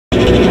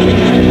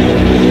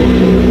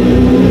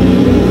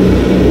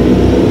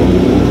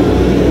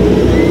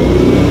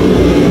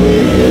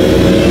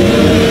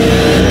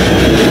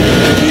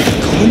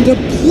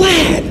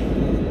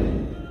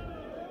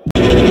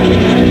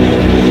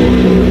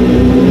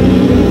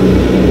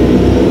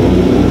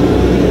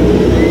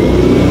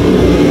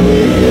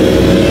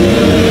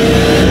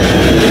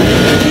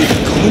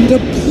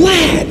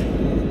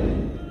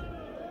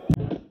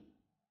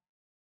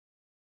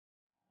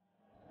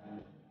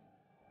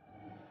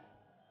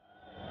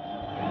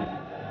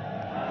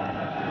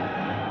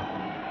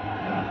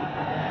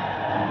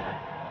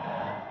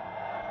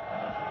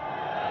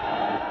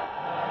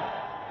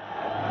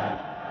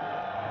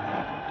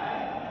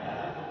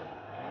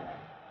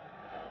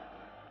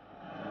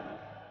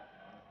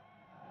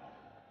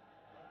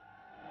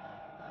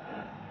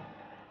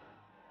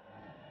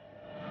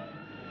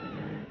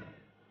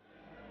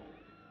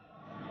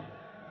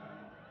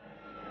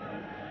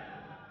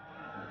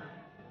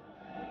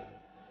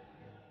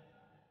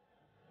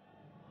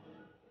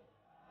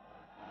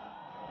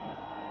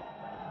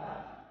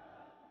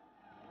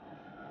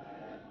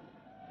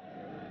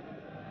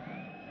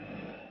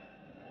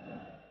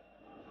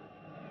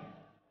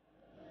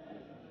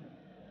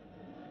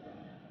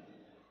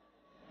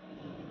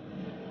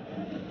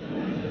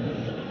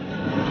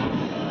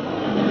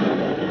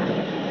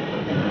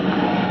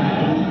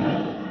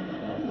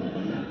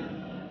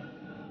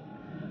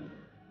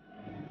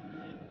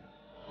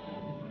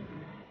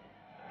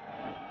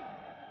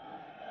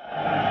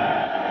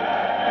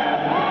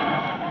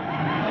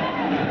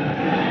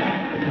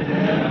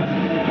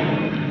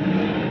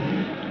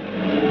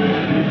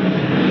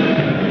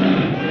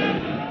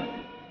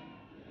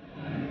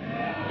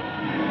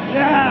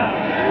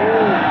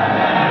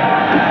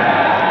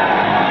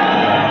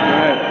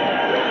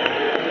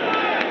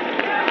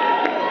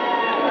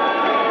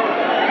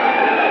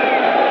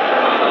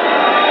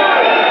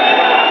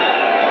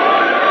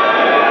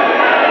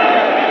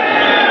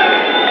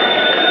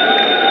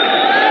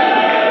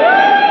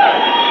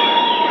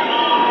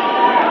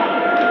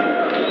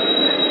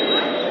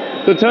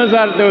So it turns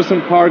out there was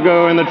some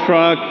cargo in the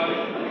truck.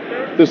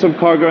 There's some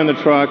cargo in the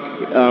truck.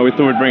 We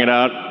thought we'd bring it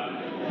out.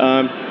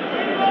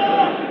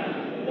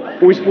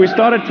 We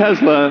started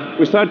Tesla.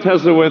 We started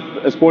Tesla with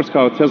a sports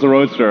car, with Tesla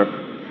Roadster.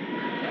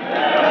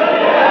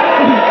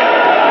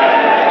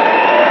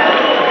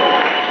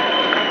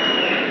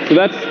 So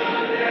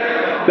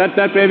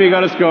that baby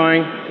got us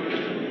going.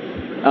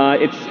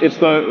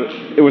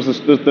 It was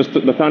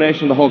the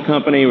foundation of the whole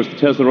company. It was the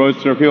Tesla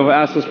Roadster. People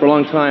have asked us for a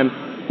long time,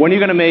 when are you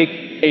going to make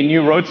a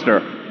new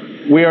Roadster?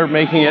 We are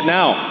making it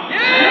now.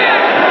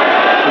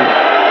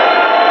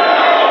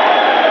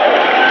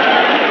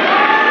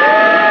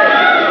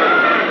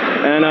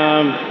 And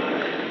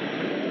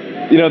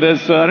you know,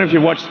 there's I don't know if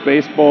you've watched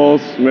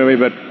Spaceballs maybe,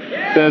 but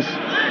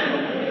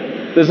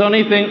there's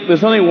only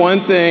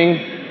one thing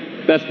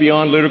that's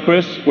beyond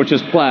ludicrous, which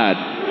is plaid.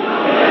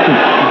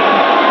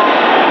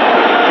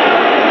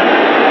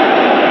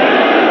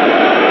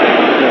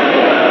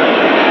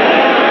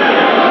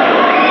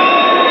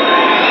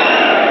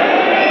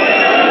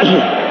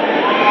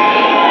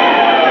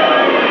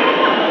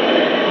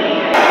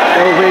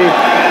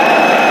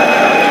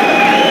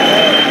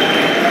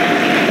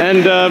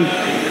 And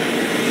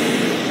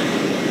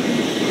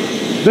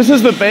this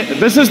is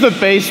the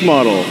base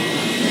model.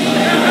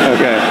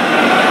 Okay,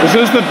 this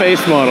is the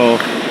base model.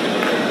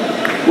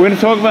 We're going to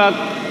talk about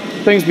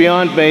things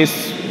beyond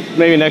base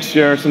maybe next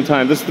year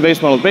sometime. This is the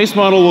base model. The base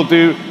model will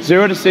do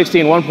 0 to 60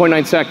 in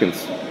 1.9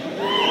 seconds.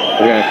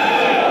 Okay.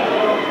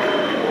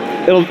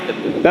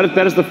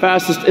 That is the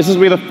fastest. This will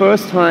be the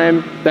first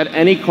time that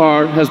any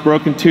car has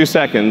broken 2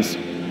 seconds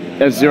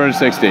at 0 to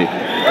 60.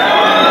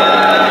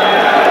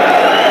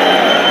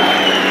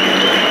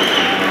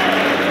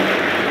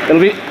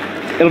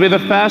 It'll be the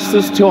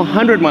fastest to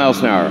 100 miles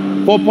an hour.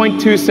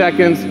 4.2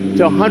 seconds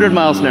to 100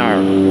 miles an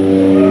hour.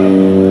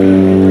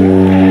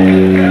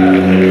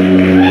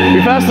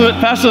 It'll be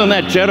faster than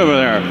that jet over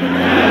there.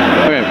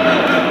 Okay.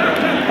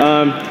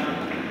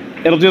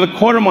 It'll do the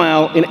quarter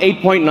mile in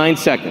 8.9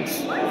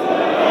 seconds.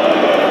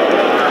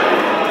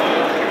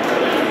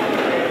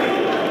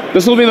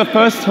 This will be the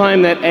first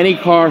time that any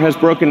car has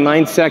broken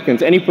 9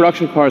 seconds. Any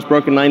production car has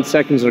broken 9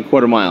 seconds in a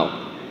quarter mile.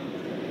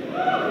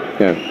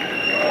 Yeah.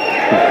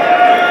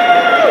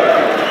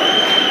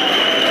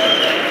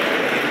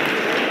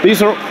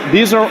 These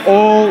are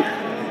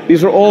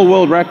all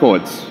world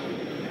records.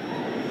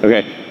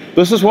 Okay,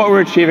 this is what we're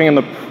achieving in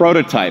the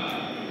prototype.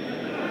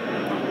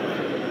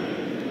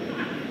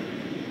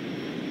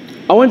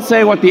 I wouldn't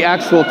say what the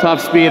actual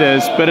top speed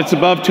is, but it's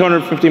above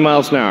 250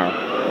 miles an hour.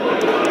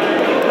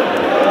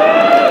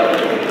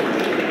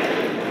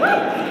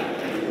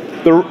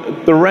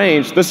 The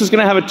range, this is going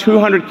to have a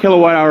 200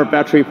 kilowatt hour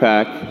battery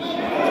pack.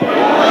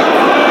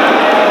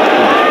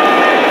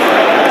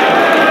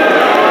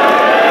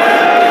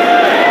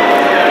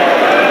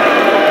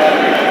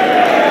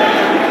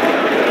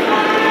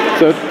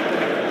 So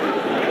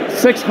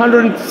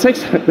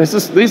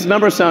these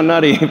numbers sound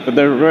nutty, but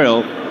they're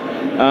real.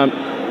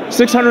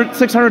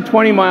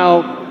 620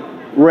 mile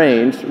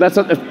range, that's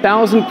a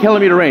 1,000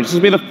 kilometer range. This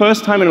will be the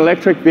first time an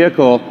electric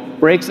vehicle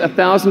breaks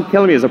 1,000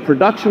 kilometers. A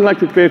production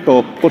electric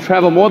vehicle will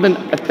travel more than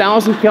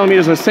 1,000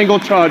 kilometers in a single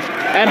charge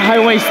at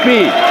highway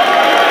speed.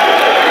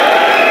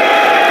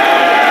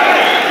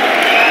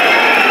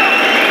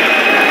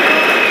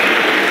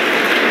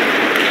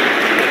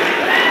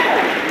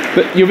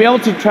 But you'll be able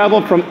to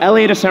travel from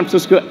LA to San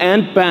Francisco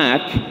and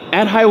back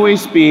at highway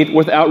speed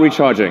without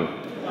recharging.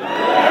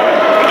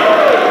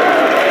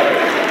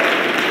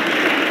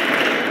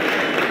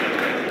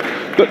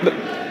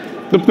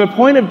 The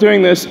point of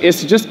doing this is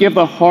to just give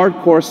the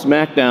hardcore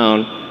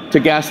smackdown to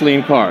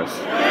gasoline cars.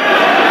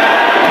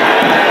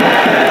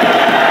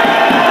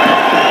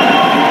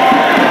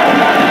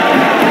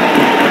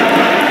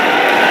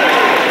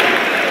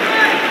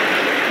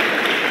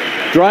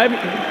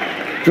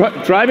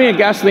 Driving a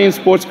gasoline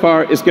sports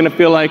car is going to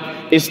feel like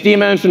a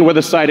steam engine with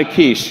a side of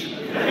quiche.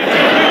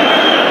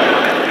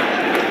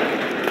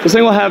 This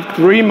thing will have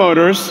 3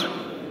 motors,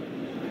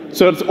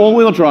 so it's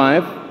all-wheel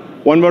drive.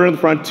 1 motor in the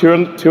front, 2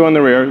 on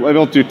the rear. We'll be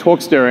able to do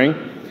torque steering.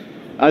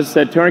 As I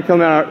said,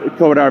 200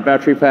 kilowatt hour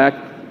battery pack,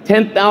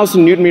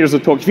 10,000 newton meters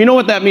of torque. If you know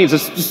what that means,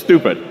 it's just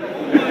stupid.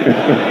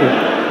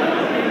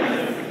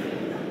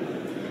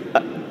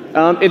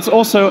 It's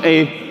also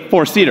a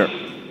 4-seater.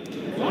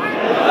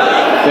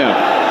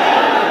 Yeah.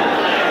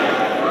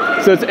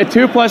 So it's a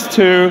 2 plus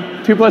 2,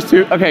 2 plus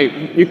 2. Okay,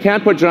 you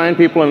can't put giant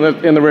people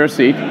in the rear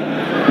seat,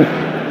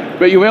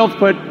 but you'll be able to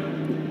put,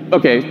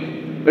 okay,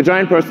 a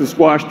giant person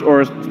squashed or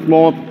a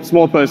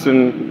small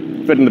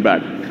person fit in the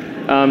back.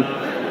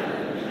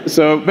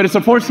 But it's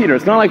a 4-seater.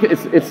 It's not like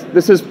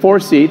this is 4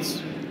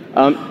 seats.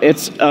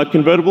 It's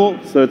convertible,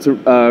 so it's a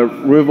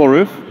removable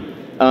roof.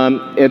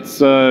 And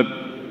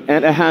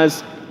it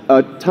has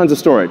tons of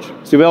storage.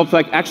 So you'll be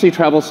able to actually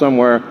travel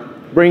somewhere,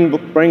 bring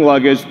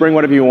luggage, bring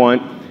whatever you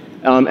want,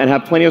 and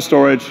have plenty of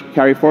storage,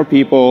 carry 4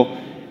 people.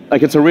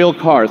 Like, it's a real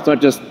car. It's not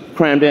just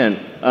crammed in.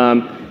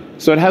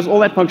 So it has all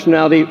that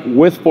functionality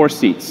with 4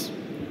 seats.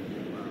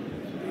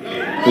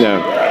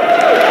 Yeah.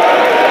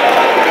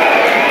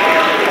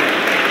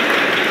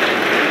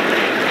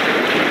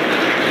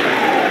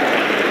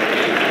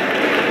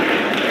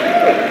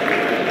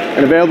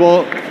 and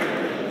available,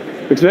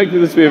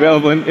 expecting this to be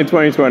available in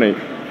 2020.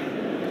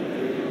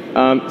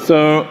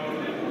 So,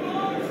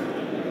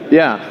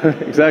 yeah,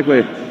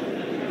 exactly.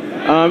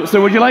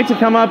 So would you like to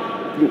come up?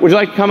 Would you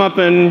like to come up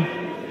and,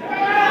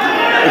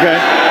 okay.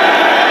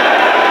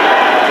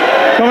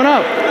 Coming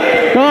up,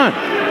 come on.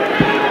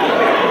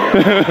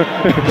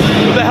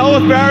 What the hell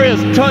with barriers?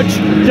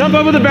 Jump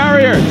over the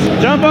barriers,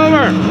 jump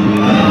over.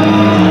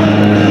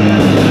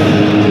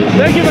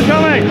 Thank you for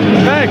coming,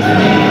 thanks.